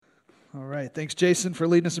All right. Thanks, Jason, for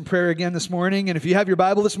leading us in prayer again this morning. And if you have your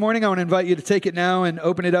Bible this morning, I want to invite you to take it now and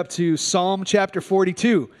open it up to Psalm chapter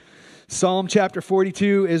 42. Psalm chapter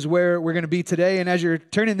 42 is where we're going to be today. And as you're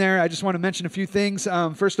turning there, I just want to mention a few things.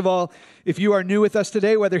 First of all, if you are new with us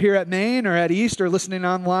today, whether here at Main or at East or listening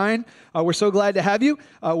online, we're so glad to have you.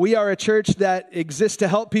 We are a church that exists to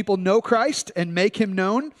help people know Christ and make Him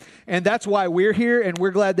known. And that's why we're here, and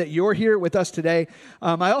we're glad that you're here with us today.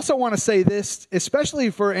 I also want to say this, especially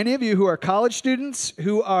for any of you who are college students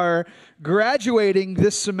who are graduating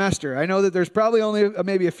this semester. I know that there's probably only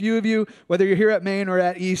maybe a few of you, whether you're here at Main or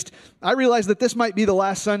at East. I realize that this might be the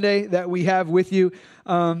last Sunday that we have with you.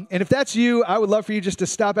 And if that's you, I would love for you just to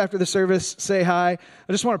stop after the service, say hi.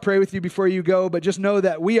 I just want to pray with you before you go, but just know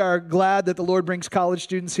that we are glad that the Lord brings college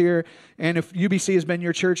students here. And if UBC has been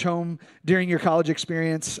your church home during your college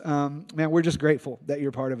experience, man, we're just grateful that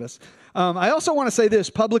you're part of us. I also want to say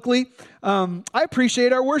this publicly. I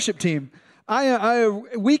appreciate our worship team. I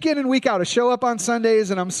week in and week out, I show up on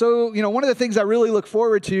Sundays, and I'm so, one of the things I really look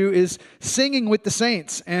forward to is singing with the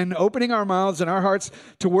saints and opening our mouths and our hearts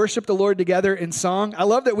to worship the Lord together in song. I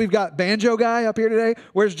love that we've got banjo guy up here today.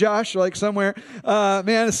 Where's Josh? Like somewhere.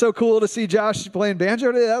 Man, it's so cool to see Josh playing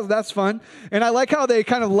banjo today. That's fun. And I like how they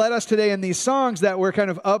kind of led us today in these songs that were kind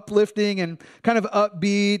of uplifting and kind of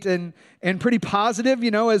upbeat and pretty positive,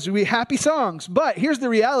 as we happy songs. But here's the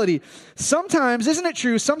reality. Sometimes, isn't it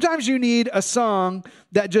true? Sometimes you need a song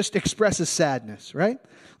that just expresses sadness, right?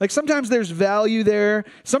 Like sometimes there's value there.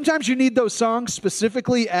 Sometimes you need those songs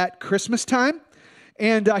specifically at Christmas time.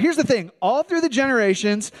 And here's the thing. All through the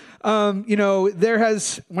generations, there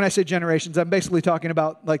has, when I say generations, I'm basically talking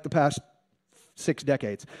about like the past 6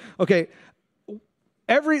 decades. Okay.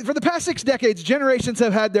 For the past 6 decades, generations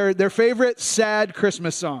have had their favorite sad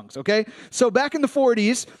Christmas songs, okay? So back in the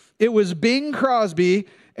 40s, it was Bing Crosby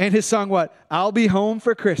and his song, what? I'll Be Home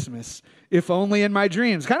for Christmas, If Only in My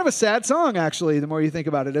Dreams. Kind of a sad song, actually, the more you think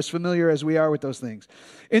about it, as familiar as we are with those things.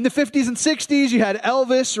 In the 50s and 60s, you had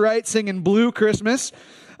Elvis, right, singing Blue Christmas.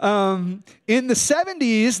 In the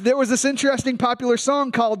 70s, there was this interesting popular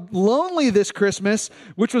song called Lonely This Christmas,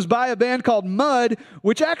 which was by a band called Mud,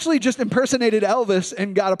 which actually just impersonated Elvis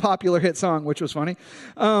and got a popular hit song, which was funny.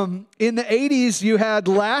 In the 80s, you had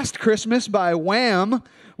Last Christmas by Wham,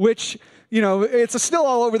 which, it's still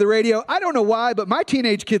all over the radio. I don't know why, but my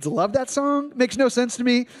teenage kids love that song. Makes no sense to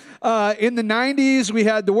me. In the 90s, we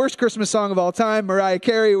had the worst Christmas song of all time, Mariah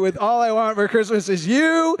Carey with All I Want for Christmas Is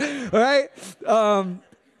You, right?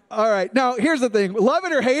 All right, now here's the thing. Love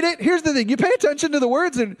it or hate it, here's the thing. You pay attention to the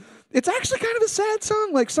words, and it's actually kind of a sad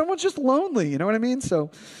song. Like someone's just lonely, you know what I mean?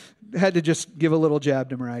 So I had to just give a little jab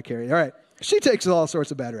to Mariah Carey. All right, she takes all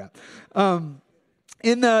sorts of bad rap.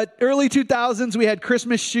 In the early 2000s, we had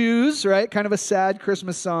Christmas Shoes, right? Kind of a sad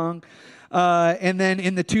Christmas song. And then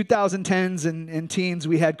in the 2010s and teens,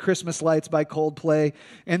 we had Christmas Lights by Coldplay.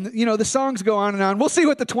 And, the songs go on and on. We'll see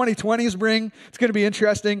what the 2020s bring. It's going to be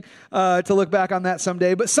interesting to look back on that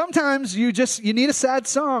someday. But sometimes you need a sad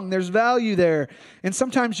song. There's value there. And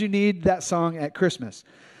sometimes you need that song at Christmas.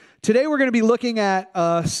 Today, we're going to be looking at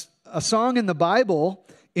a song in the Bible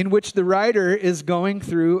in which the writer is going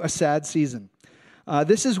through a sad season.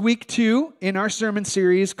 This is week 2 in our sermon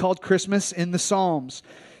series called Christmas in the Psalms.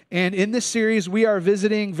 And in this series, we are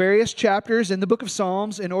visiting various chapters in the book of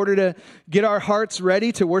Psalms in order to get our hearts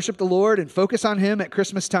ready to worship the Lord and focus on Him at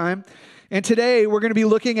Christmas time. And today, we're going to be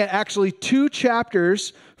looking at actually 2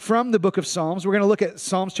 chapters from the book of Psalms. We're going to look at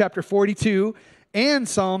Psalms chapter 42 and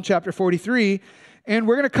Psalm chapter 43. And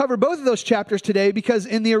we're going to cover both of those chapters today because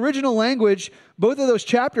in the original language, both of those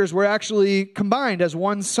chapters were actually combined as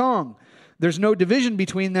one song. There's no division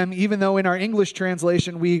between them, even though in our English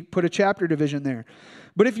translation, we put a chapter division there.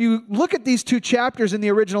 But if you look at these 2 chapters in the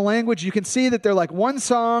original language, you can see that they're like one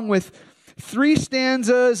song with 3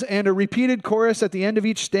 stanzas and a repeated chorus at the end of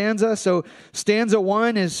each stanza. So stanza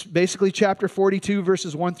 1 is basically chapter 42,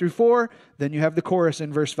 verses 1 through 4. Then you have the chorus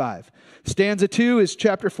in verse 5. Stanza 2 is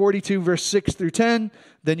chapter 42, verse 6 through 10.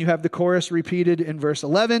 Then you have the chorus repeated in verse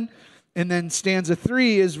 11. And then stanza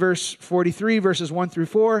 3 is verse 43, verses 1 through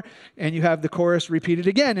 4, and you have the chorus repeated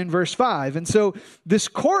again in verse 5. And so this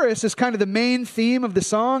chorus is kind of the main theme of the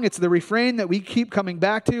song. It's the refrain that we keep coming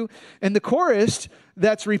back to. And the chorus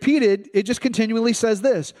that's repeated, it just continually says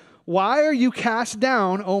this: "Why are you cast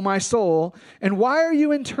down, O my soul, and why are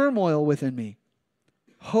you in turmoil within me?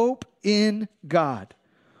 Hope in God,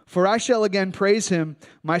 for I shall again praise Him,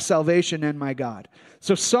 my salvation and my God."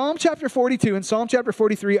 So Psalm chapter 42 and Psalm chapter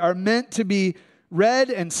 43 are meant to be read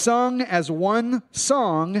and sung as one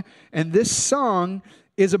song. And this song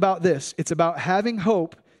is about this. It's about having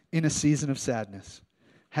hope in a season of sadness.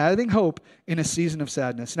 Having hope in a season of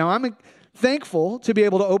sadness. Now, I'm thankful to be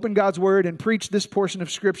able to open God's word and preach this portion of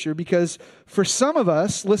Scripture because for some of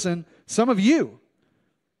us, listen, some of you,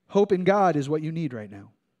 hope in God is what you need right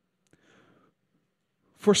now.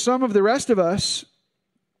 For some of the rest of us,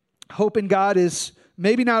 hope in God is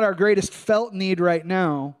maybe not our greatest felt need right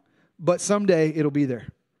now, but someday it'll be there.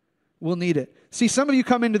 We'll need it. See, some of you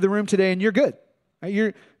come into the room today and you're good.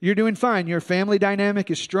 Right? You're doing fine. Your family dynamic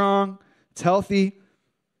is strong. It's healthy.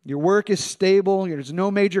 Your work is stable. There's no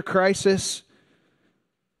major crisis.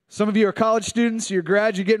 Some of you are college students. You're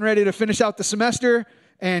getting ready to finish out the semester,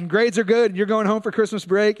 and grades are good, and you're going home for Christmas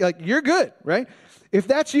break. Like, you're good, right? If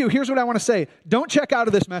that's you, here's what I want to say. Don't check out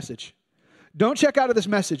of this message. Don't check out of this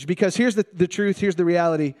message, because here's the truth. Here's the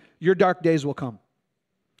reality. Your dark days will come.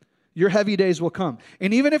 Your heavy days will come.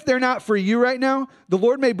 And even if they're not for you right now, the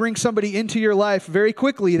Lord may bring somebody into your life very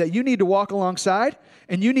quickly that you need to walk alongside,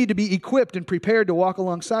 and you need to be equipped and prepared to walk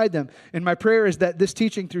alongside them. And my prayer is that this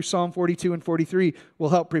teaching through Psalm 42 and 43 will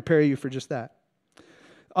help prepare you for just that.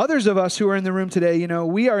 Others of us who are in the room today,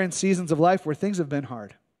 we are in seasons of life where things have been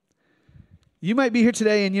hard. You might be here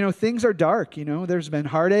today and, things are dark. There's been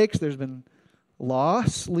heartaches. There's been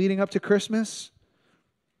loss leading up to Christmas,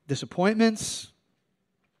 disappointments,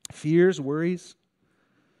 fears, worries.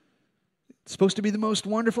 It's supposed to be the most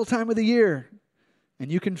wonderful time of the year.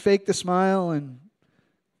 And you can fake the smile and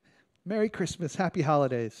Merry Christmas, Happy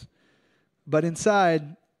Holidays. But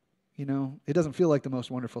inside, it doesn't feel like the most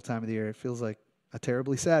wonderful time of the year. It feels like a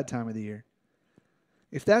terribly sad time of the year.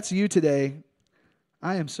 If that's you today,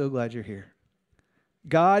 I am so glad you're here.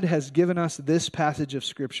 God has given us this passage of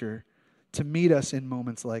Scripture to meet us in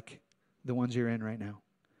moments like the ones you're in right now.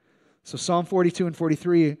 So Psalm 42 and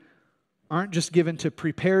 43 aren't just given to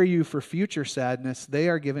prepare you for future sadness. They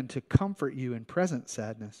are given to comfort you in present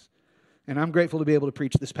sadness. And I'm grateful to be able to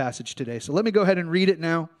preach this passage today. So let me go ahead and read it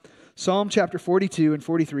now. Psalm chapter 42 and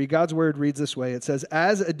 43, God's word reads this way. It says,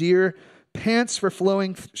 "As a deer pants for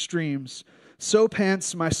flowing streams, so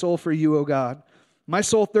pants my soul for you, O God. My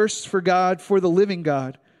soul thirsts for God, for the living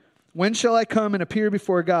God. When shall I come and appear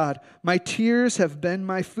before God? My tears have been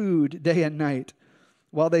my food day and night,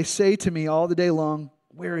 while they say to me all the day long,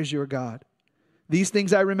 where is your God? These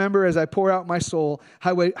things I remember as I pour out my soul,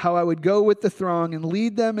 how I would go with the throng and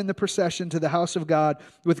lead them in the procession to the house of God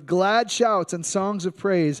with glad shouts and songs of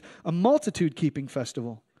praise, a multitude-keeping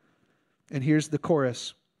festival." And here's the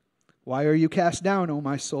chorus. "Why are you cast down, O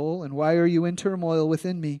my soul, and why are you in turmoil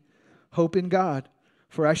within me? Hope in God,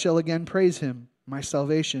 for I shall again praise him, my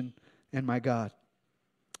salvation and my God."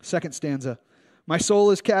 Second stanza. "My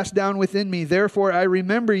soul is cast down within me, therefore I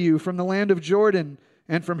remember you from the land of Jordan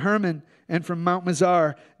and from Hermon and from Mount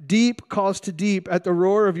Mizar. Deep calls to deep at the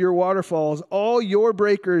roar of your waterfalls. All your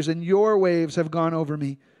breakers and your waves have gone over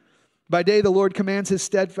me. By day the Lord commands his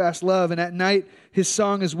steadfast love, and at night his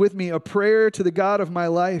song is with me, a prayer to the God of my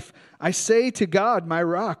life. I say to God, my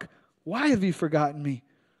rock, why have you forgotten me?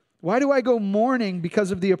 Why do I go mourning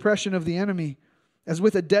because of the oppression of the enemy? As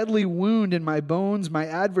with a deadly wound in my bones, my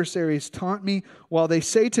adversaries taunt me, while they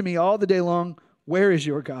say to me all the day long, where is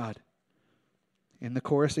your God?" In the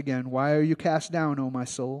chorus again, "Why are you cast down, O my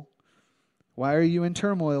soul? Why are you in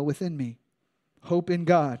turmoil within me? Hope in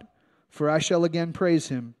God, for I shall again praise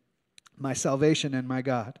him, my salvation and my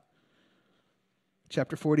God."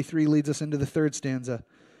 Chapter 43 leads us into the third stanza.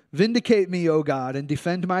 "Vindicate me, O God, and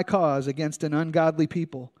defend my cause against an ungodly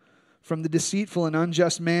people. From the deceitful and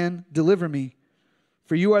unjust man, deliver me.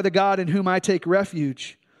 For you are the God in whom I take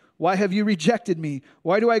refuge. Why have you rejected me?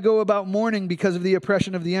 Why do I go about mourning because of the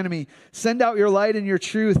oppression of the enemy? Send out your light and your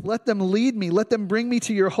truth. Let them lead me. Let them bring me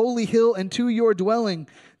to your holy hill and to your dwelling.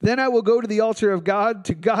 Then I will go to the altar of God,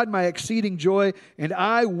 to God my exceeding joy, and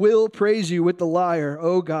I will praise you with the lyre,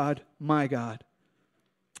 O God, my God."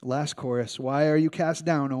 Last chorus. "Why are you cast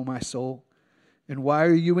down, O my soul? And why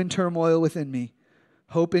are you in turmoil within me?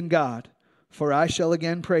 Hope in God, for I shall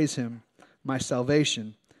again praise him, my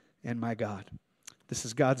salvation and my God." This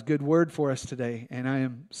is God's good word for us today, and I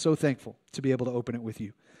am so thankful to be able to open it with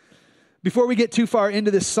you. Before we get too far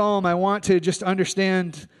into this psalm, I want to just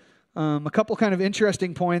understand a couple kind of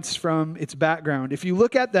interesting points from its background. If you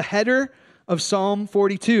look at the header of Psalm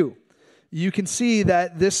 42, you can see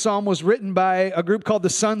that this psalm was written by a group called the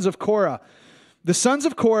Sons of Korah. The Sons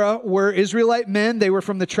of Korah were Israelite men. They were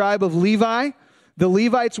from the tribe of Levi. The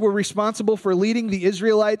Levites were responsible for leading the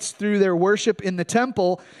Israelites through their worship in the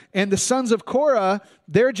temple. And the sons of Korah,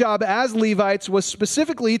 their job as Levites was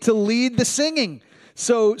specifically to lead the singing.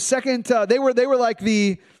 So they were like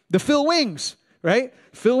the Phil Wings. right?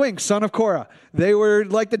 Phil Wink, son of Korah. They were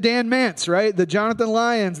like the Dan Mance, right? The Jonathan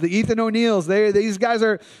Lyons, the Ethan O'Neills. These guys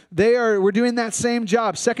we're doing that same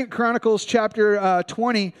job. 2 Chronicles chapter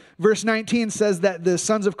 20, verse 19 says that the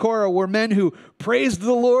sons of Korah were men who praised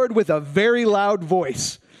the Lord with a very loud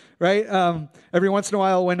voice, right? Every once in a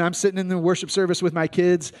while when I'm sitting in the worship service with my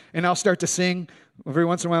kids and I'll start to sing, every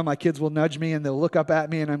once in a while my kids will nudge me and they'll look up at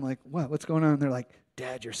me and I'm like, what's going on? And they're like,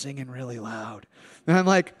 Dad, you're singing really loud. And I'm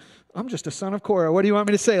like, I'm just a son of Korah. What do you want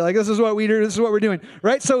me to say? Like, this is what we do. This is what we're doing,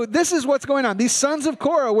 right? So this is what's going on. These sons of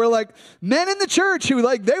Korah were like men in the church who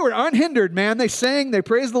they were unhindered, man. They sang, they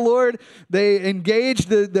praised the Lord. They engaged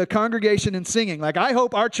the congregation in singing. Like, I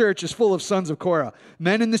hope our church is full of sons of Korah.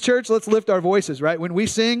 Men in the church, let's lift our voices, right? When we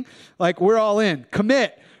sing, like, we're all in.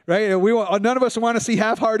 Commit. Right? None of us want to see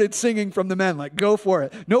half-hearted singing from the men. Like, go for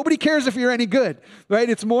it. Nobody cares if you're any good, right?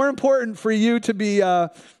 It's more important for you to be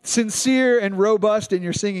sincere and robust in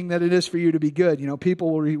your singing than it is for you to be good.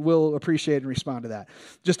 People will appreciate and respond to that.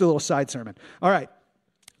 Just a little side sermon. All right.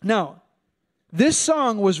 Now, this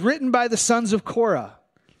song was written by the sons of Korah,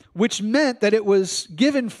 which meant that it was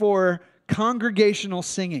given for congregational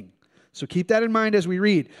singing. So keep that in mind as we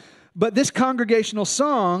read. But this congregational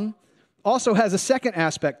song also has a second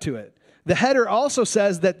aspect to it. The header also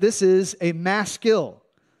says that this is a maskil.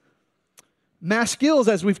 Maskils,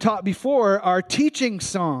 as we've taught before, are teaching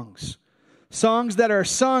songs. Songs that are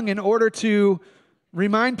sung in order to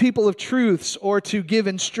remind people of truths or to give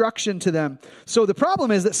instruction to them. So the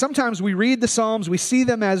problem is that sometimes we read the Psalms, we see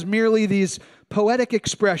them as merely these poetic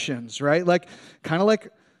expressions, right? Kind of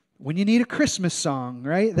like when you need a Christmas song,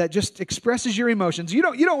 right, that just expresses your emotions. You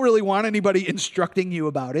don't really want anybody instructing you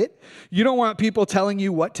about it. You don't want people telling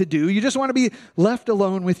you what to do. You just want to be left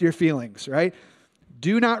alone with your feelings, right?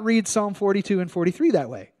 Do not read Psalm 42 and 43 that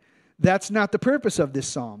way. That's not the purpose of this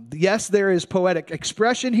psalm. Yes, there is poetic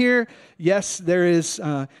expression here. Yes, there is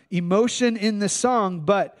emotion in the song,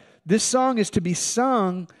 but this song is to be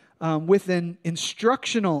sung with an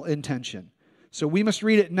instructional intention. So we must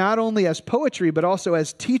read it not only as poetry, but also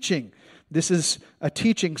as teaching. This is a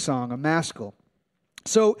teaching song, a maskil.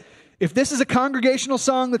 So if this is a congregational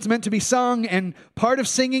song that's meant to be sung, and part of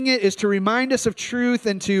singing it is to remind us of truth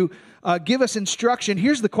and to give us instruction,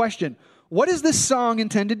 here's the question. What is this song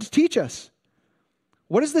intended to teach us?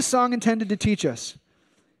 What is this song intended to teach us?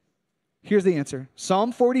 Here's the answer.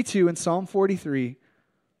 Psalm 42 and Psalm 43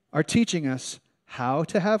 are teaching us how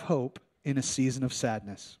to have hope in a season of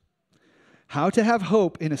sadness. How to have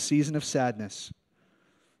hope in a season of sadness.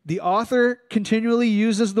 The author continually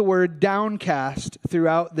uses the word downcast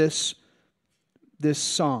throughout this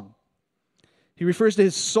song. He refers to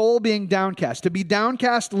his soul being downcast. To be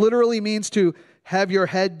downcast literally means to have your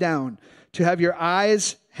head down, to have your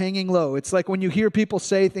eyes hanging low. It's like when you hear people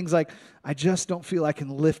say things like, I just don't feel I can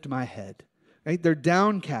lift my head. Right? They're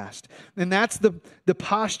downcast. And that's the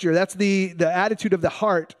posture, that's the attitude of the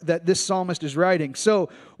heart that this psalmist is writing. So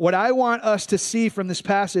what I want us to see from this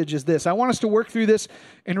passage is this. I want us to work through this,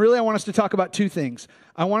 and really I want us to talk about two things.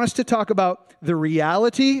 I want us to talk about the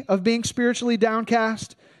reality of being spiritually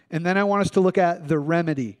downcast, and then I want us to look at the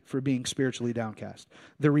remedy for being spiritually downcast.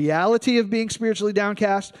 The reality of being spiritually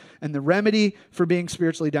downcast and the remedy for being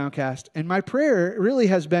spiritually downcast. And my prayer really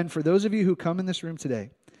has been for those of you who come in this room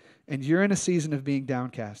today, and you're in a season of being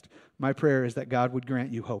downcast, my prayer is that God would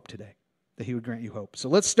grant you hope today, that He would grant you hope. So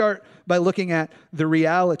let's start by looking at the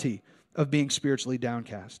reality of being spiritually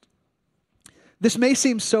downcast. This may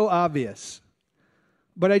seem so obvious,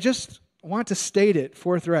 but I just want to state it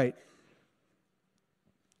forthright.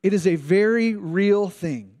 It is a very real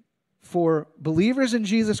thing for believers in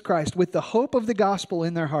Jesus Christ with the hope of the gospel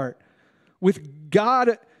in their heart, with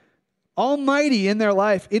God Almighty in their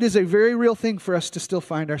life. It is a very real thing for us to still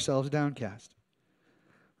find ourselves downcast.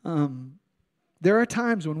 There are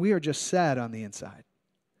times when we are just sad on the inside.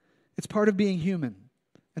 It's part of being human,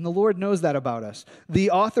 and the Lord knows that about us.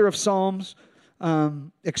 The author of Psalms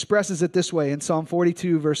expresses it this way in Psalm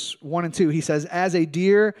 42, verse 1 and 2. He says, as a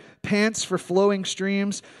deer pants for flowing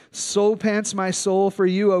streams, so pants my soul for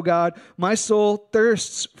you, O God. My soul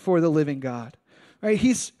thirsts for the living God. Right?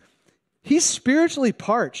 He's spiritually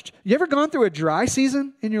parched. You ever gone through a dry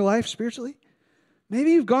season in your life spiritually?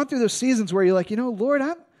 Maybe you've gone through those seasons where you're like, Lord,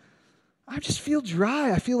 I just feel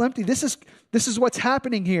dry. I feel empty. This is what's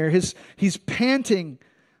happening here. He's panting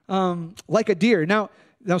like a deer. Now,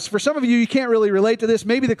 for some of you, you can't really relate to this.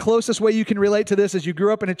 Maybe the closest way you can relate to this is you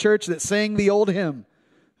grew up in a church that sang the old hymn.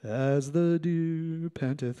 As the deer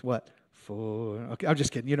panteth, what? For... Okay, I'm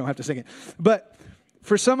just kidding. You don't have to sing it. But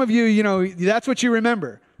for some of you, that's what you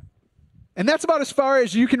remember. And that's about as far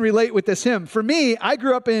as you can relate with this hymn. For me, I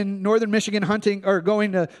grew up in northern Michigan hunting, or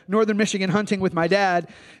going to northern Michigan hunting with my dad.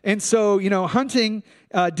 And so, hunting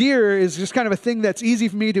deer is just kind of a thing that's easy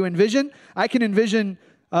for me to envision. I can envision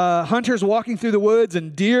hunters walking through the woods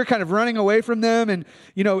and deer kind of running away from them. And,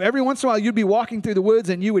 every once in a while you'd be walking through the woods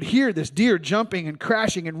and you would hear this deer jumping and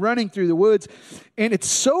crashing and running through the woods. And it's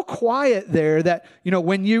so quiet there that,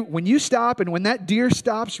 when you stop and when that deer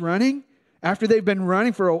stops running, after they've been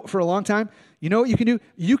running for a long time, you know what you can do?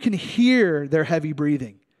 You can hear their heavy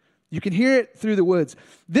breathing. You can hear it through the woods.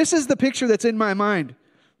 This is the picture that's in my mind,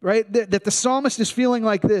 right? That the psalmist is feeling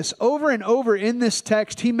like this. Over and over in this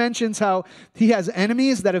text, he mentions how he has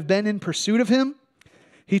enemies that have been in pursuit of him.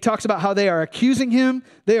 He talks about how they are accusing him,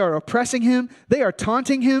 they are oppressing him, they are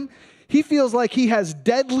taunting him. He feels like he has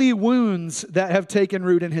deadly wounds that have taken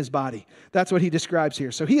root in his body. That's what he describes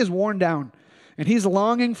here. So he is worn down. And he's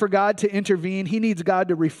longing for God to intervene. He needs God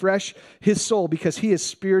to refresh his soul because he is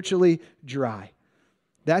spiritually dry.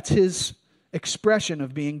 That's his expression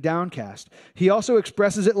of being downcast. He also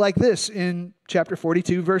expresses it like this in chapter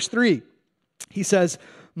 42, verse 3. He says,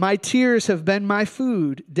 "My tears have been my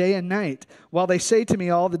food day and night, while they say to me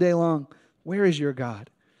all the day long, 'Where is your God?'"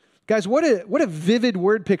 Guys, what a vivid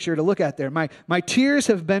word picture to look at there. My tears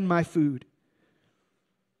have been my food.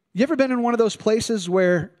 You ever been in one of those places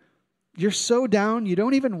where you're so down, you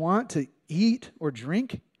don't even want to eat or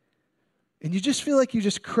drink? And you just feel like you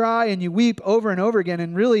just cry and you weep over and over again.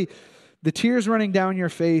 And really, the tears running down your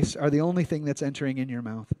face are the only thing that's entering in your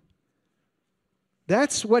mouth.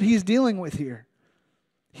 That's what he's dealing with here.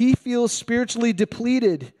 He feels spiritually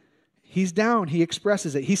depleted. He's down. He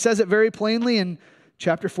expresses it. He says it very plainly in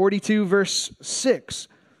chapter 42, verse 6,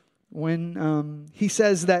 when he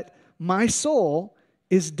says that my soul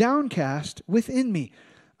is downcast within me.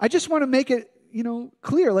 I just want to make it,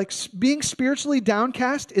 clear, like being spiritually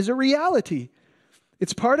downcast is a reality.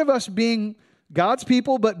 It's part of us being God's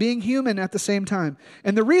people, but being human at the same time.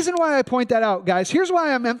 And the reason why I point that out, guys, here's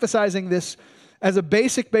why I'm emphasizing this as a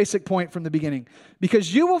basic point from the beginning.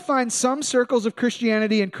 Because you will find some circles of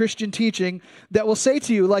Christianity and Christian teaching that will say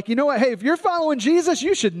to you, like, you know what, hey, if you're following Jesus,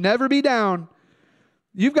 you should never be down.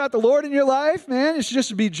 You've got the Lord in your life, man. It should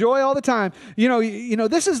just be joy all the time.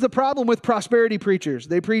 This is the problem with prosperity preachers.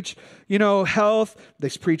 They preach, health. They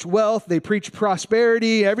preach wealth. They preach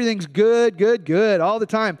prosperity. Everything's good all the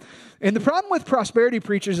time. And the problem with prosperity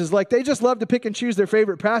preachers is like they just love to pick and choose their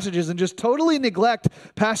favorite passages and just totally neglect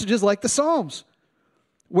passages like the Psalms,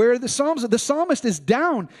 where the psalmist is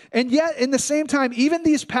down. And yet, in the same time, even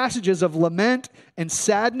these passages of lament and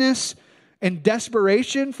sadness and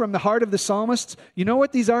desperation from the heart of the psalmists, you know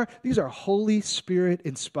what these are? These are Holy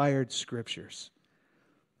Spirit-inspired scriptures,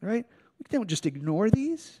 right? We don't just ignore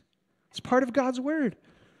these. It's part of God's word.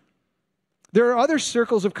 There are other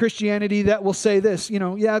circles of Christianity that will say this,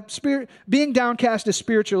 being downcast is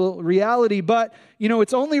spiritual reality, but,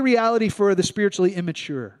 it's only reality for the spiritually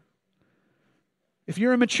immature. If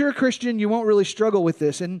you're a mature Christian, you won't really struggle with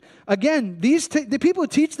this. And again, the people who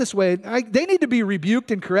teach this way, they need to be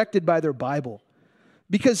rebuked and corrected by their Bible.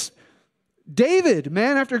 Because David,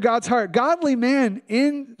 man after God's heart, godly man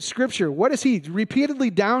in Scripture, what is he?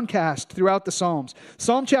 Repeatedly downcast throughout the Psalms.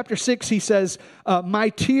 Psalm chapter 6, he says, my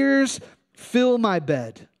tears fill my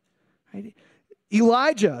bed. Right?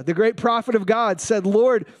 Elijah, the great prophet of God, said,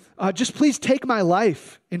 Lord, just please take my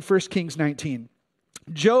life in 1 Kings 19.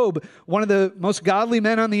 Job, one of the most godly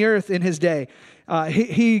men on the earth in his day,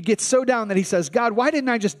 he gets so down that he says, God, why didn't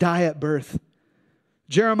I just die at birth?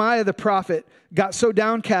 Jeremiah the prophet got so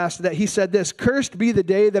downcast that he said this, cursed be the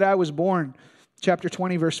day that I was born. Chapter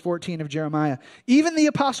 20, verse 14 of Jeremiah. Even the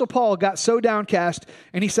Apostle Paul got so downcast,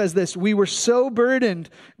 and he says this, we were so burdened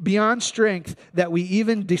beyond strength that we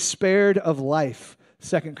even despaired of life.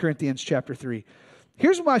 2 Corinthians chapter 3.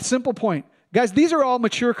 Here's my simple point. Guys, these are all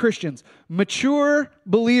mature Christians, mature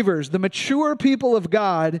believers. The mature people of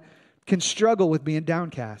God can struggle with being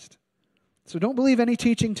downcast. So don't believe any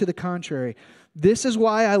teaching to the contrary. This is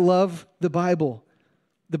why I love the Bible.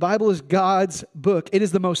 The Bible is God's book. It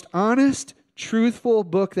is the most honest, truthful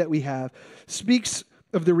book that we have. It speaks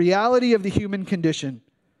of the reality of the human condition.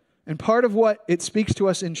 And part of what it speaks to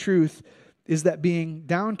us in truth is that being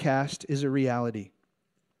downcast is a reality.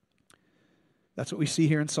 That's what we see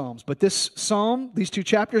here in Psalms. But this psalm, these two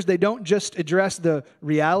chapters, they don't just address the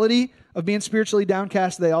reality of being spiritually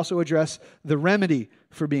downcast, they also address the remedy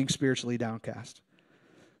for being spiritually downcast.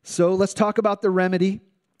 So let's talk about the remedy.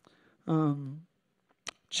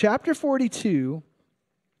 Chapter 42,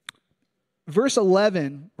 verse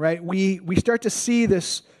 11, right? We start to see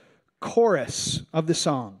this chorus of the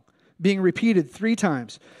song being repeated 3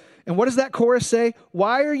 times. And what does that chorus say?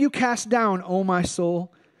 Why are you cast down, O my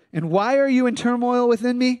soul? And why are you in turmoil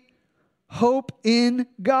within me? Hope in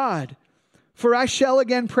God, for I shall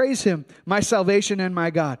again praise him, my salvation and my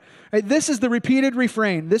God. Right, this is the repeated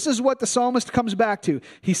refrain. This is what the psalmist comes back to.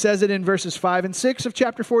 He says it in verses 5 and 6 of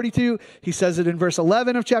chapter 42. He says it in verse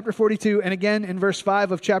 11 of chapter 42, and again in verse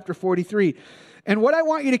 5 of chapter 43. And what I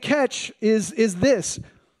want you to catch is this.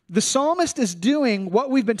 The psalmist is doing what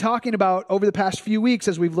we've been talking about over the past few weeks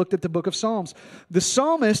as we've looked at the book of Psalms. The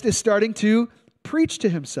psalmist is starting to preach to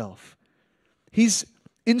himself. He's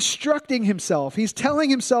instructing himself. He's telling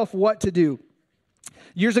himself what to do.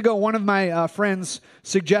 Years ago, one of my friends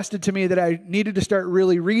suggested to me that I needed to start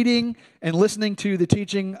really reading and listening to the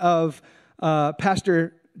teaching of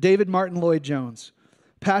Pastor David Martin Lloyd-Jones,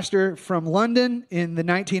 pastor from London in the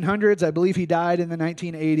 1900s. I believe he died in the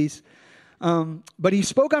 1980s. But he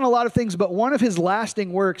spoke on a lot of things, but one of his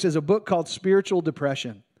lasting works is a book called Spiritual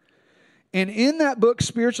Depression. And in that book,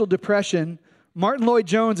 Spiritual Depression, Martin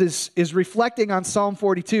Lloyd-Jones is reflecting on Psalm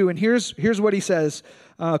 42, and here's what he says,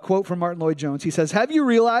 quote from Martin Lloyd-Jones. He says, "Have you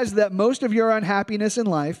realized that most of your unhappiness in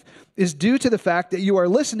life is due to the fact that you are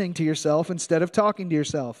listening to yourself instead of talking to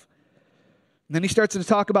yourself?" And then he starts to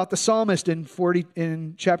talk about the psalmist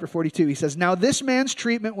in chapter 42. He says, "Now this man's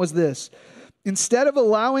treatment was this. Instead of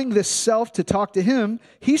allowing this self to talk to him,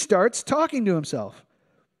 he starts talking to himself.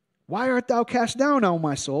 'Why art thou cast down, O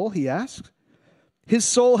my soul?' he asks. His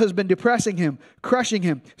soul has been depressing him, crushing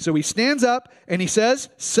him. So he stands up and he says,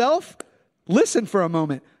 'Self, listen for a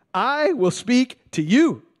moment. I will speak to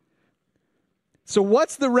you.'" So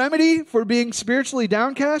what's the remedy for being spiritually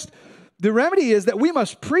downcast? The remedy is that we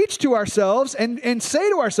must preach to ourselves and say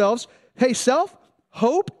to ourselves, "Hey, self,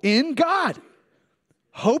 hope in God.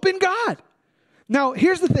 Hope in God." Now,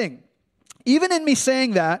 here's the thing. Even in me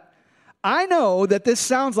saying that, I know that this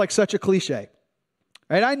sounds like such a cliche.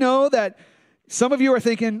 Right? I know that some of you are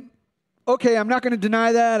thinking, okay, I'm not going to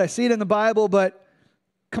deny that. I see it in the Bible, but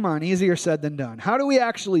come on, easier said than done. How do we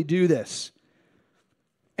actually do this?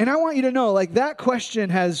 And I want you to know, like, that question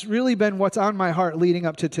has really been what's on my heart leading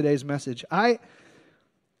up to today's message. I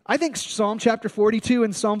think Psalm chapter 42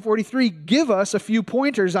 and Psalm 43 give us a few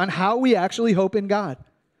pointers on how we actually hope in God.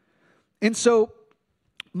 And so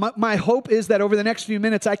my hope is that over the next few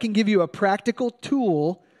minutes, I can give you a practical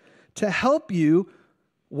tool to help you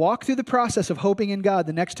walk through the process of hoping in God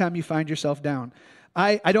the next time you find yourself down.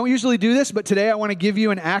 I don't usually do this, but today I want to give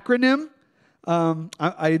you an acronym. I'm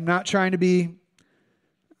not trying to be,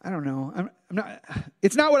 I don't know. I'm not.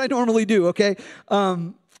 It's not what I normally do, okay?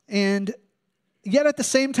 And yet at the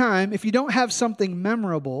same time, if you don't have something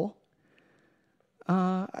memorable,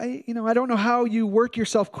 I don't know how you work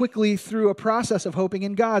yourself quickly through a process of hoping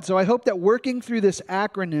in God. So I hope that working through this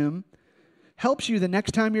acronym helps you the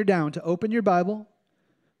next time you're down to open your Bible,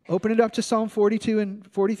 open it up to Psalm 42 and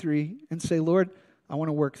 43, and say, "Lord, I want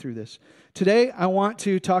to work through this." Today, I want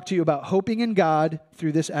to talk to you about hoping in God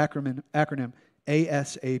through this acronym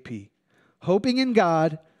ASAP. Hoping in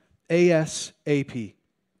God, ASAP.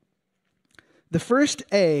 The first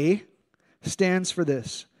A stands for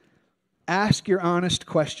this. Ask your honest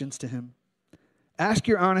questions to him. Ask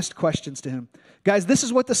your honest questions to him. Guys, this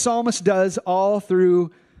is what the psalmist does all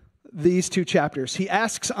through these two chapters. He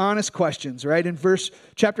asks honest questions, right? In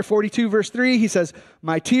chapter 42, verse 3, he says,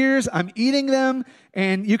 "My tears, I'm eating them."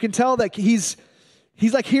 And you can tell that he's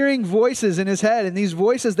like hearing voices in his head, and these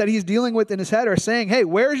voices that he's dealing with in his head are saying, "Hey,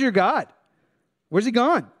 where's your God? Where's he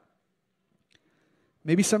gone?"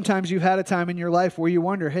 Maybe sometimes you've had a time in your life where you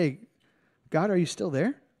wonder, "Hey, God, are you still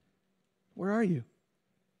there? Where are you?"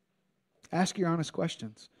 Ask your honest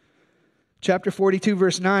questions. Chapter 42,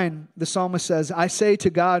 verse 9, the psalmist says, "I say to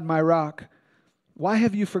God, my rock, why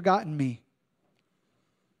have you forgotten me?"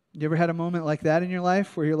 You ever had a moment like that in your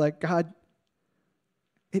life where you're like, "God,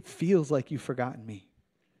 it feels like you've forgotten me.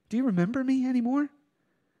 Do you remember me anymore?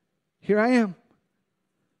 Here I am."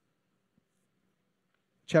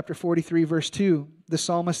 Chapter 43, verse 2, the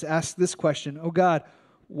psalmist asks this question, "Oh God,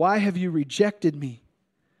 why have you rejected me?"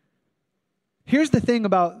 Here's the thing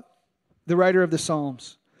about the writer of the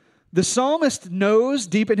Psalms. The psalmist knows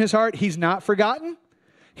deep in his heart he's not forgotten.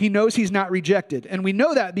 He knows he's not rejected. And we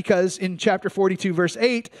know that because in chapter 42, verse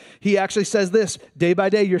 8, he actually says this, "Day by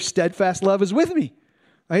day, your steadfast love is with me."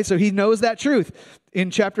 Right? So he knows that truth.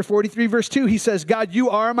 In chapter 43, verse 2, he says, "God, you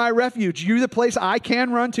are my refuge. You're the place I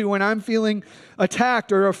can run to when I'm feeling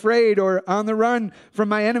attacked or afraid or on the run from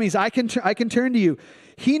my enemies. I can turn to you."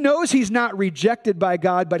 He knows he's not rejected by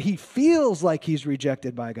God, but he feels like he's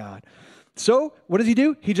rejected by God. So what does he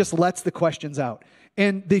do? He just lets the questions out.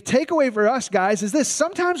 And the takeaway for us, guys, is this.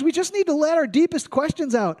 Sometimes we just need to let our deepest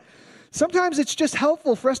questions out. Sometimes it's just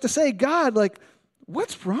helpful for us to say, God, like,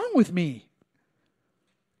 what's wrong with me?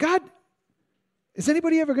 God, is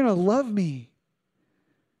anybody ever going to love me?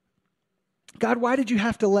 God, why did you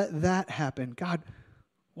have to let that happen? God,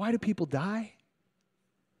 why do people die?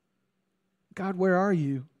 God, where are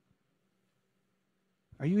you?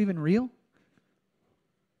 Are you even real?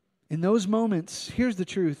 In those moments, here's the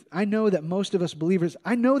truth. I know that most of us believers,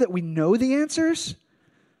 I know that we know the answers,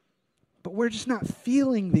 but we're just not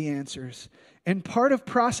feeling the answers. And part of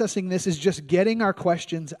processing this is just getting our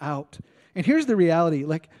questions out. And here's the reality.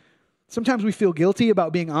 Like, sometimes we feel guilty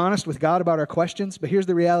about being honest with God about our questions, but here's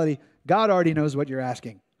the reality. God already knows what you're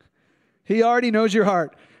asking. He already knows your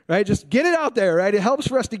heart, right? Just get it out there, right? It helps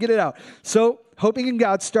for us to get it out. So, hoping in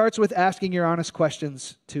God starts with asking your honest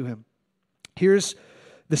questions to Him. Here's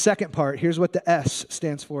the second part. Here's what the S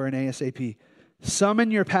stands for in ASAP.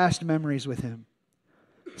 Summon your past memories with Him.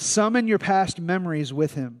 Summon your past memories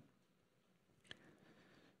with Him.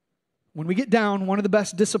 When we get down, one of the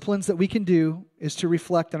best disciplines that we can do is to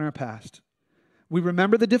reflect on our past. We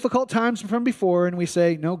remember the difficult times from before and we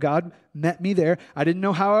say, no, God met me there. I didn't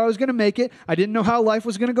know how I was going to make it. I didn't know how life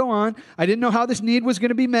was going to go on. I didn't know how this need was going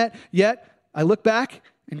to be met. Yet, I look back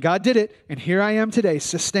and God did it, and here I am today,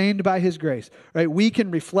 sustained by His grace. Right? We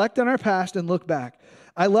can reflect on our past and look back.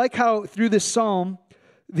 I like how through this psalm,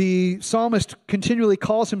 the psalmist continually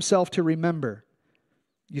calls himself to remember.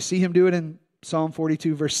 You see him do it in Psalm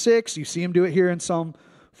 42, verse 6. You see him do it here in Psalm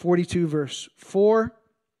 42, verse 4.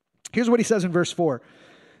 Here's what he says in verse 4.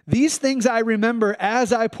 These things I remember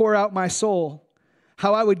as I pour out my soul,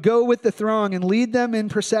 how I would go with the throng and lead them in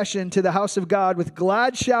procession to the house of God with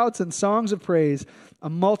glad shouts and songs of praise, a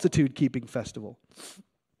multitude-keeping festival.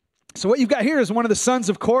 So what you've got here is one of the sons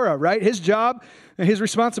of Korah, right? His job and his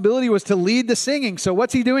responsibility was to lead the singing. So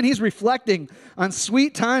what's he doing? He's reflecting on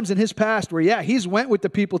sweet times in his past where, he's went with the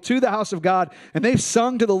people to the house of God and they've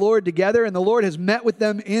sung to the Lord together and the Lord has met with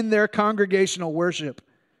them in their congregational worship.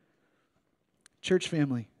 Church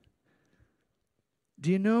family, do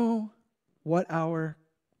you know what our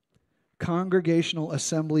congregational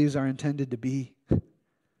assemblies are intended to be?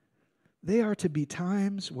 They are to be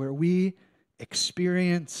times where we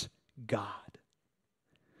experience God.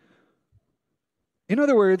 In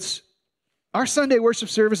other words, our Sunday worship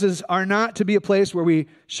services are not to be a place where we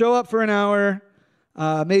show up for an hour,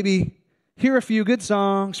 maybe hear a few good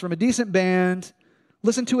songs from a decent band,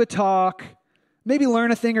 listen to a talk, maybe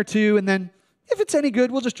learn a thing or two, and then if it's any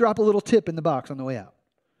good, we'll just drop a little tip in the box on the way out.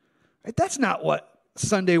 Right? That's not what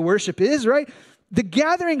Sunday worship is, right? The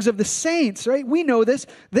gatherings of the saints, right? We know this.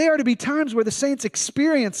 They are to be times where the saints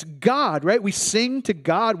experience God, right? We sing to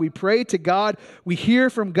God. We pray to God. We hear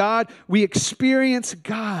from God. We experience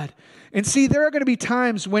God. And see, there are going to be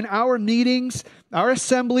times when our meetings, our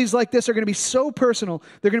assemblies like this are going to be so personal.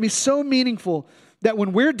 They're going to be so meaningful that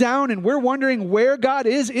when we're down and we're wondering where God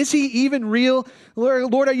is He even real?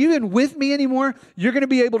 Lord, are you even with me anymore? You're going to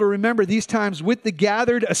be able to remember these times with the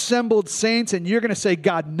gathered, assembled saints, and you're going to say,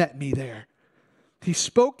 God met me there. He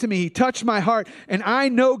spoke to me. He touched my heart. And I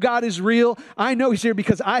know God is real. I know He's here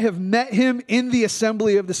because I have met Him in the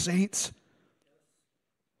assembly of the saints.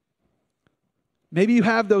 Maybe you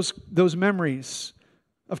have those memories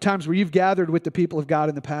of times where you've gathered with the people of God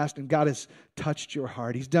in the past and God has touched your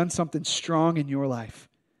heart. He's done something strong in your life.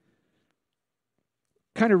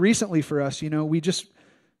 Kind of recently for us, we just,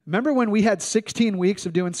 remember when we had 16 weeks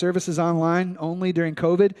of doing services online only during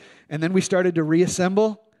COVID and then we started to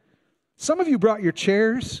reassemble? Some of you brought your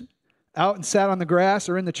chairs out and sat on the grass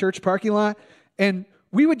or in the church parking lot, and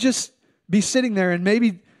we would just be sitting there and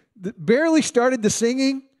maybe barely started the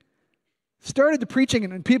singing, started the preaching,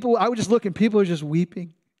 and I would just look and people are just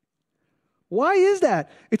weeping. Why is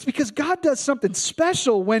that? It's because God does something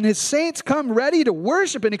special when His saints come ready to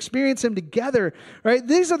worship and experience Him together, right?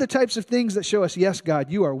 These are the types of things that show us, yes,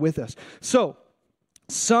 God, you are with us. So,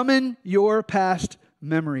 summon your past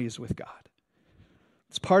memories with God.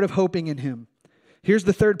 It's part of hoping in Him. Here's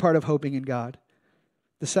the third part of hoping in God.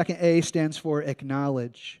 The second A stands for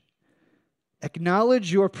acknowledge.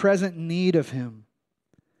 Acknowledge your present need of Him.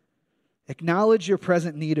 Acknowledge your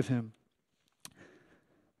present need of Him.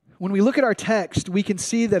 When we look at our text, we can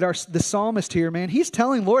see that the psalmist here, he's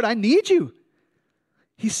telling Lord, I need you.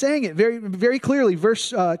 He's saying it very, very clearly.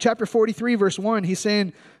 Chapter 43, verse 1, he's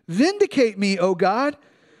saying, vindicate me, O God.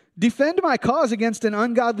 Defend my cause against an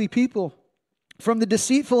ungodly people. From the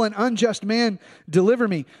deceitful and unjust man, deliver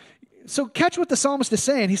me. So catch what the psalmist is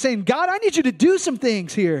saying. He's saying, God, I need you to do some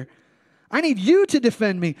things here. I need you to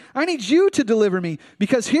defend me. I need you to deliver me.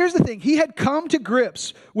 Because here's the thing. He had come to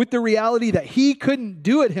grips with the reality that he couldn't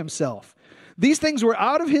do it himself. These things were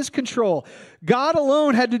out of his control. God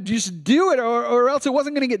alone had to just do it or else it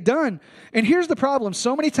wasn't going to get done. And here's the problem.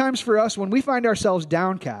 So many times for us, when we find ourselves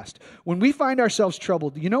downcast, when we find ourselves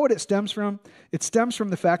troubled, you know what it stems from? It stems from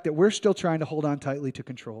the fact that we're still trying to hold on tightly to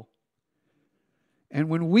control. And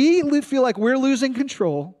when we feel like we're losing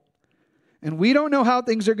control and we don't know how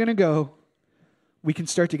things are going to go, we can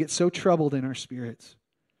start to get so troubled in our spirits.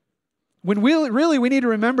 When we need to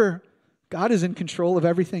remember God is in control of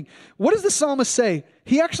everything. What does the psalmist say?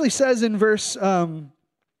 He actually says in verse 7,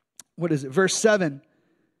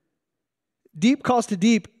 deep calls to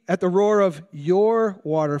deep at the roar of your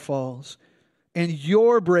waterfalls, and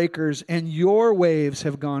your breakers and your waves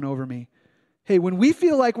have gone over me. Hey, when we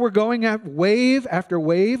feel like we're going at wave after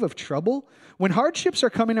wave of trouble, when hardships are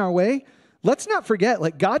coming our way, let's not forget,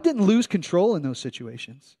 like God didn't lose control in those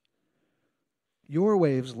situations. Your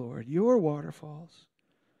waves, Lord, your waterfalls.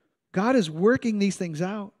 God is working these things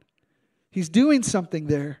out. He's doing something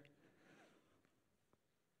there.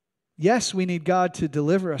 Yes, we need God to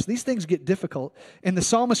deliver us. These things get difficult. And the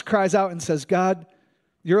psalmist cries out and says, God,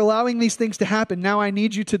 you're allowing these things to happen. Now I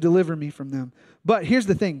need you to deliver me from them. But here's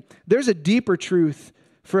the thing. There's a deeper truth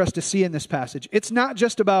for us to see in this passage. It's not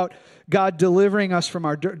just about God delivering us from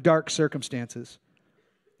our dark circumstances.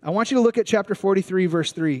 I want you to look at chapter 43,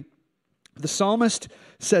 verse 3. The psalmist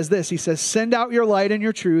says this. He says, send out your light and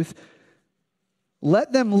your truth.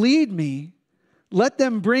 Let them lead me. Let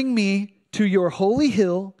them bring me to your holy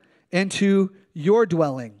hill and to your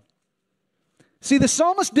dwelling. See, the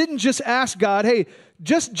psalmist didn't just ask God, hey,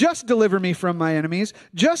 just deliver me from my enemies.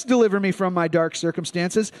 Just deliver me from my dark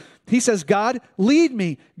circumstances. He says, God, lead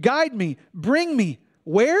me, guide me, bring me.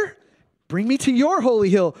 Where? Bring me to your holy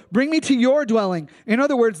hill. Bring me to your dwelling. In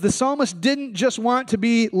other words, the psalmist didn't just want to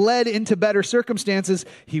be led into better circumstances.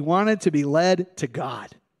 He wanted to be led to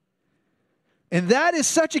God. And that is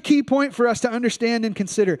such a key point for us to understand and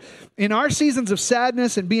consider. In our seasons of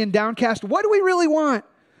sadness and being downcast, what do we really want?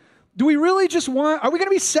 Do we really just want, are we going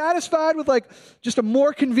to be satisfied with like just a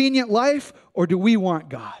more convenient life, or do we want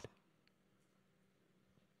God?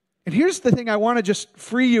 And here's the thing I want to just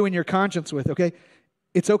free you in your conscience with, okay?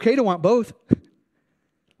 It's okay to want both.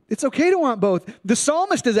 It's okay to want both. The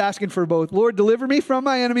psalmist is asking for both. Lord, deliver me from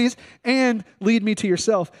my enemies and lead me to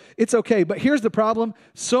yourself. It's okay. But here's the problem.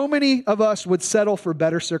 So many of us would settle for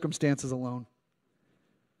better circumstances alone.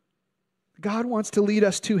 God wants to lead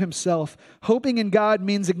us to himself. Hoping in God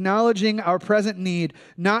means acknowledging our present need,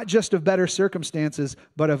 not just of better circumstances,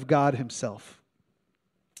 but of God himself.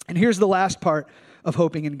 And here's the last part of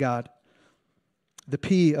hoping in God. The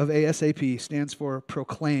P of ASAP stands for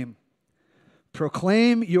proclaim.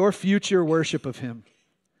 Proclaim your future worship of him.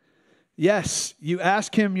 Yes, you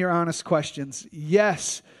ask him your honest questions.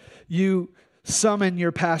 Yes, you summon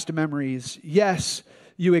your past memories. Yes,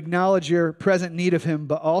 you acknowledge your present need of him,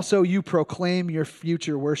 but also you proclaim your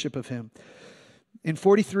future worship of him. In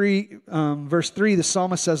 43, verse 3, the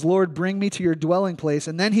psalmist says, Lord, bring me to your dwelling place.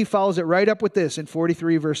 And then he follows it right up with this in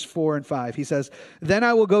 43, verse 4 and 5. He says, then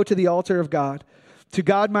I will go to the altar of God, to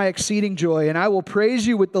God my exceeding joy, and I will praise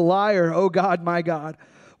you with the lyre, O God, my God.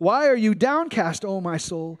 Why are you downcast, O my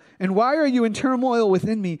soul? And why are you in turmoil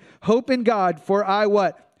within me? Hope in God, for I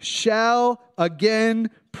what? Shall again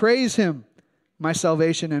praise him, my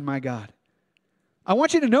salvation and my God. I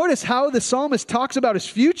want you to notice how the psalmist talks about his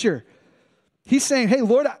future. He's saying, hey,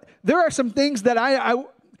 Lord, there are some things that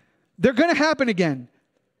they're going to happen again.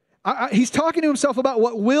 He's talking to himself about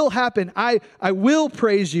what will happen. I will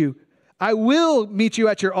praise you. I will meet you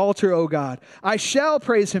at your altar, O God. I shall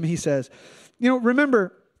praise him, he says. You know,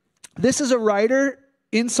 remember, this is a writer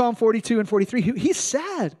in Psalm 42 and 43. He's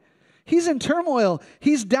sad. He's in turmoil.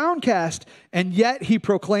 He's downcast. And yet he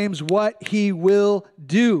proclaims what he will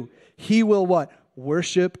do. He will what?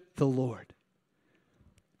 Worship the Lord.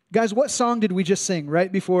 Guys, what song did we just sing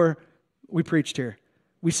right before we preached here?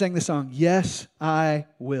 We sang the song, Yes, I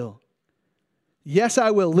Will. Yes,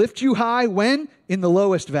 I will lift you high. When? In the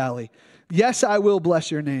lowest valley. Yes, I will bless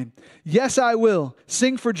your name. Yes, I will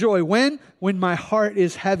sing for joy. When? When my heart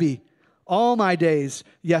is heavy. All my days,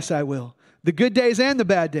 yes, I will. The good days and the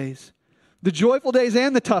bad days. The joyful days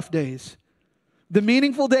and the tough days. The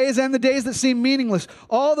meaningful days and the days that seem meaningless.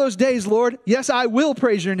 All those days, Lord, yes, I will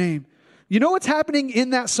praise your name. You know what's happening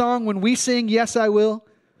in that song when we sing, Yes, I will?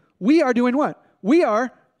 We are doing what? We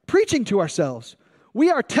are preaching to ourselves. We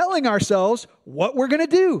are telling ourselves what we're going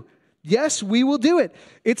to do. Yes, we will do it.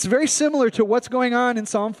 It's very similar to what's going on in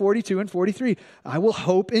Psalm 42 and 43. I will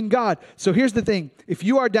hope in God. So here's the thing. If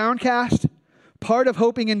you are downcast, part of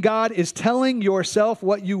hoping in God is telling yourself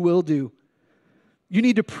what you will do. You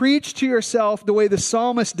need to preach to yourself the way the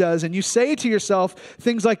psalmist does, and you say to yourself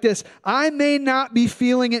things like this: I may not be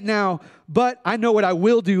feeling it now, but I know what I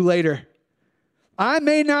will do later. I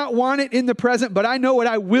may not want it in the present, but I know what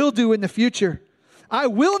I will do in the future. I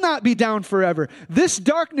will not be down forever. This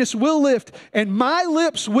darkness will lift, and my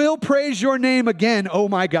lips will praise your name again, oh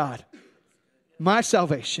my God. My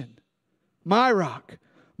salvation, my rock,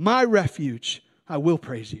 my refuge, I will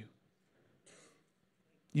praise you.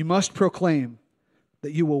 You must proclaim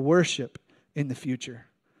that you will worship in the future.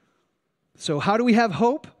 So how do we have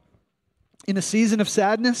hope in a season of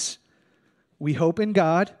sadness? We hope in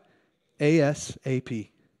God ASAP.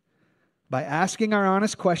 By asking our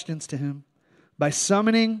honest questions to Him, by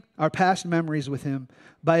summoning our past memories with Him,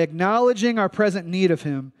 by acknowledging our present need of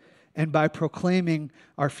Him, and by proclaiming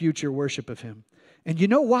our future worship of Him. And you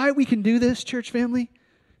know why we can do this, church family?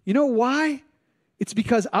 You know why? It's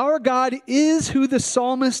because our God is who the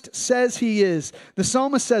psalmist says He is. The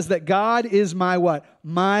psalmist says that God is my what?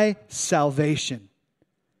 My salvation.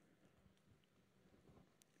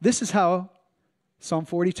 This is how Psalm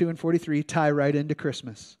 42 and 43 tie right into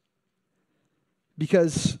Christmas.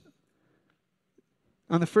 Because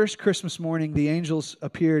on the first Christmas morning, the angels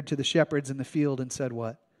appeared to the shepherds in the field and said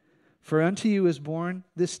what? For unto you is born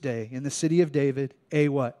this day in the city of David a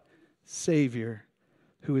what? Savior,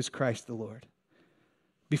 who is Christ the Lord.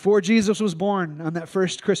 Before Jesus was born on that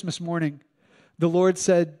first Christmas morning, the Lord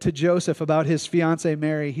said to Joseph about his fiancée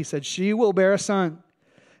Mary, He said, she will bear a son,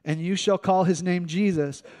 and you shall call his name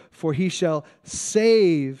Jesus, for he shall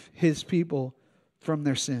save his people from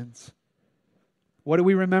their sins. What do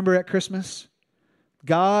we remember at Christmas?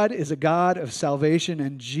 God is a God of salvation,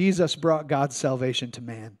 and Jesus brought God's salvation to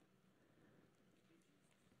man.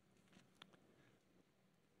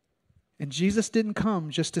 And Jesus didn't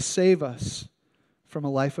come just to save us from a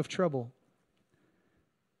life of trouble.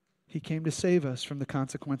 He came to save us from the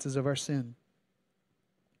consequences of our sin.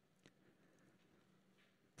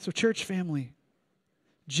 So, church family,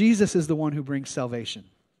 Jesus is the one who brings salvation.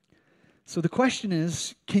 So the question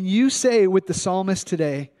is, can you say with the psalmist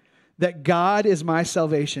today that God is my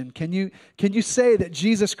salvation? Can you say that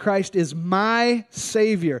Jesus Christ is my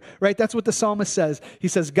Savior? Right? That's what the psalmist says. He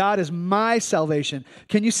says, God is my salvation.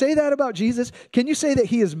 Can you say that about Jesus? Can you say that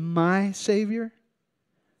He is my Savior?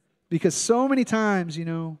 Because so many times,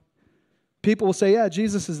 people will say, yeah,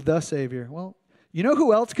 Jesus is the Savior. Well, you know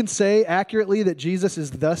who else can say accurately that Jesus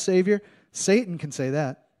is the Savior? Satan can say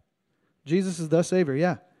that. Jesus is the Savior,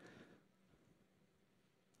 yeah.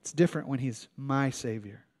 It's different when He's my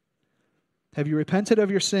Savior. Have you repented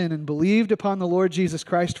of your sin and believed upon the Lord Jesus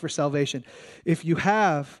Christ for salvation? If you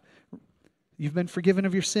have, you've been forgiven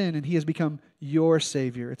of your sin and He has become your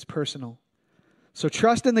Savior. It's personal. So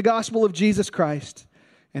trust in the gospel of Jesus Christ,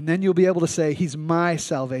 and then you'll be able to say, He's my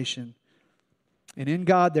salvation. And in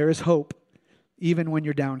God there is hope, even when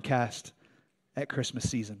you're downcast at Christmas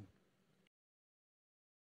season.